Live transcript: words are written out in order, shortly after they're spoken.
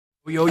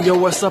Yo, yo,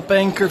 what's up,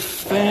 Anchor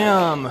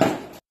fam?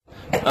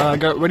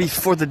 Got ready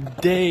for the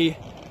day,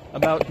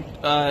 about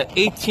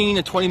 18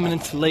 to 20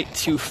 minutes late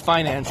to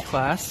finance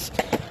class.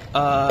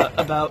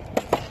 About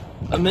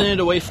a minute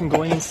away from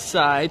going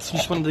inside, so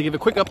just wanted to give a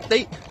quick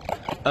update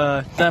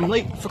that I'm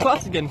late for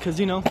class again, because,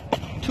 you know,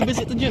 too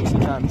busy at the gym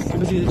sometimes,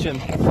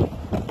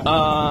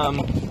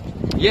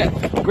 Yeah,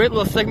 great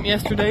little segment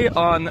yesterday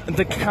on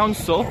the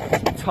council.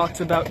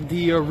 Talked about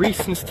the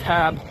recent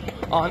tab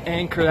on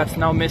Anchor that's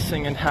now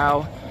missing and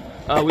how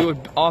we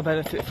would all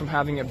benefit from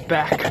having it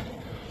back.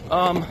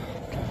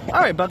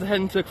 Alright, about to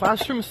head into the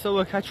classroom, so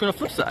I'll catch you on the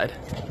flip side.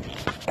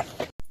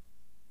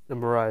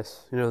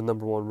 Memorize, you know the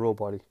number one rule,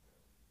 buddy.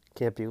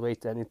 Can't be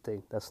late to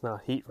anything. That's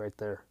not heat right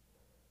there.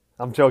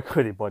 I'm joking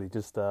with you, buddy.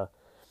 Just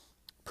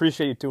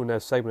appreciate you doing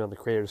that segment on the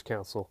Creators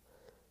Council.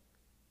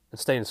 And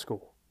stay in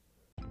school.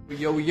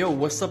 Yo, yo,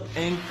 what's up,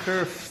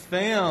 Anchor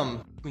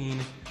fam?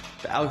 Between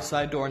the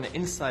outside door and the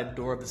inside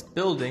door of this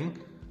building.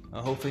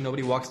 Hopefully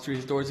nobody walks through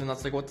these doors and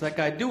that's like, what's that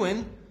guy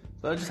doing?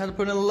 But I just had to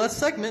put in a less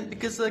segment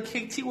because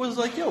KT was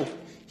like, yo, you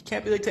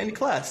can't be late to any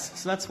class.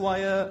 So that's why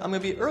I'm going to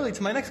be early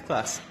to my next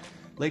class.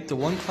 Late to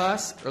one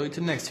class, early to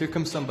the next. Here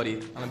comes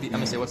somebody. I'm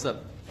gonna say, what's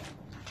up?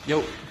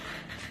 Yo.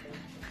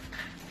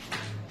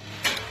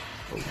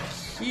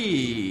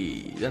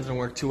 Okay. That doesn't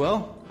work too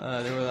well.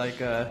 They were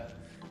like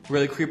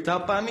really creeped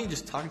out by me,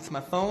 just talking to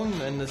my phone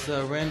and this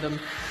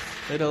random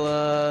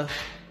little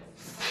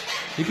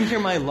you can hear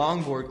my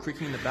longboard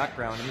creaking in the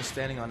background. I'm just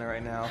standing on it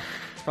right now.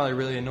 It's probably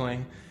really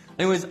annoying.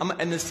 Anyways, I'm gonna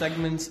end this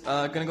segment.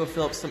 Gonna go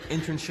fill up some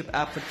internship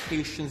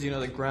applications, you know,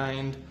 the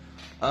grind.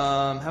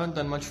 Haven't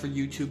done much for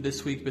YouTube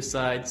this week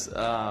besides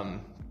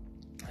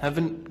have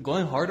been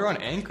going harder on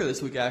Anchor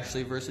this week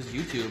actually versus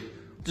YouTube,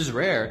 which is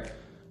rare.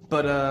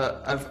 But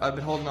I've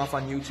been holding off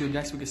on YouTube.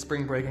 Next week is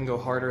spring break and go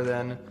harder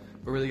then.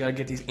 But really gotta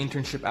get these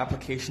internship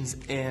applications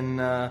in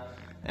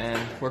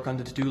and work on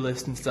the to-do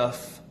list and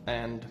stuff.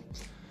 And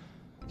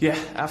yeah,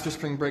 after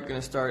spring break,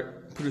 gonna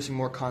start producing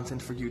more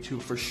content for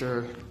YouTube for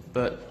sure.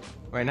 But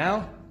right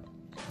now,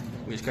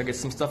 we just gotta get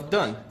some stuff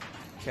done.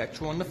 Catch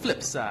you on the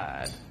flip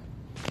side.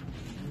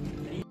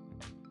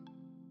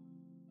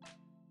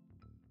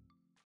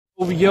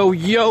 Oh, yo,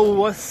 yo,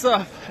 what's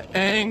up?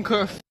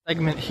 Anchor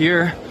segment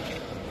here.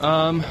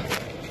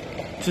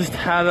 Just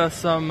had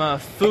some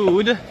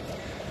food.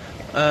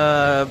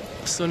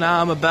 So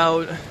now I'm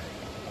gonna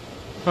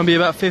be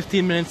about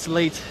 15 minutes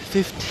late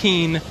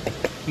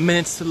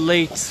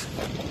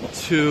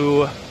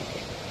to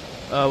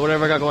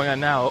whatever I got going on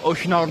now.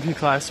 Oceanography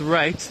class,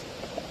 right?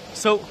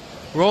 So,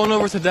 rolling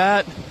over to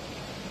that.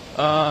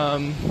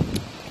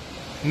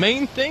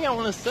 Main thing I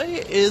want to say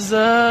is,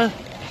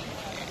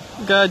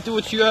 gotta do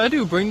what you gotta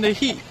do. Bring the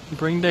heat.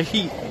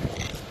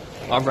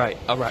 Alright.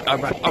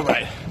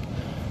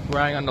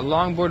 Riding on the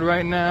longboard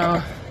right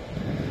now.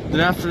 Then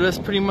after this,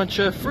 pretty much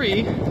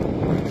free.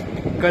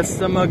 Got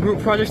some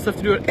group project stuff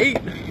to do at 8.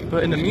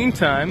 But in the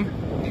meantime,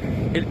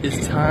 it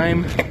is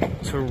time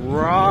to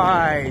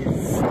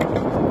rise.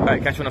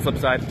 Alright, catch you on the flip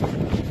side.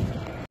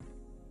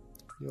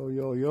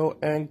 Yo,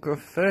 Anchor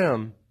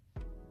fam.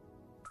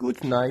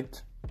 Good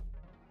night.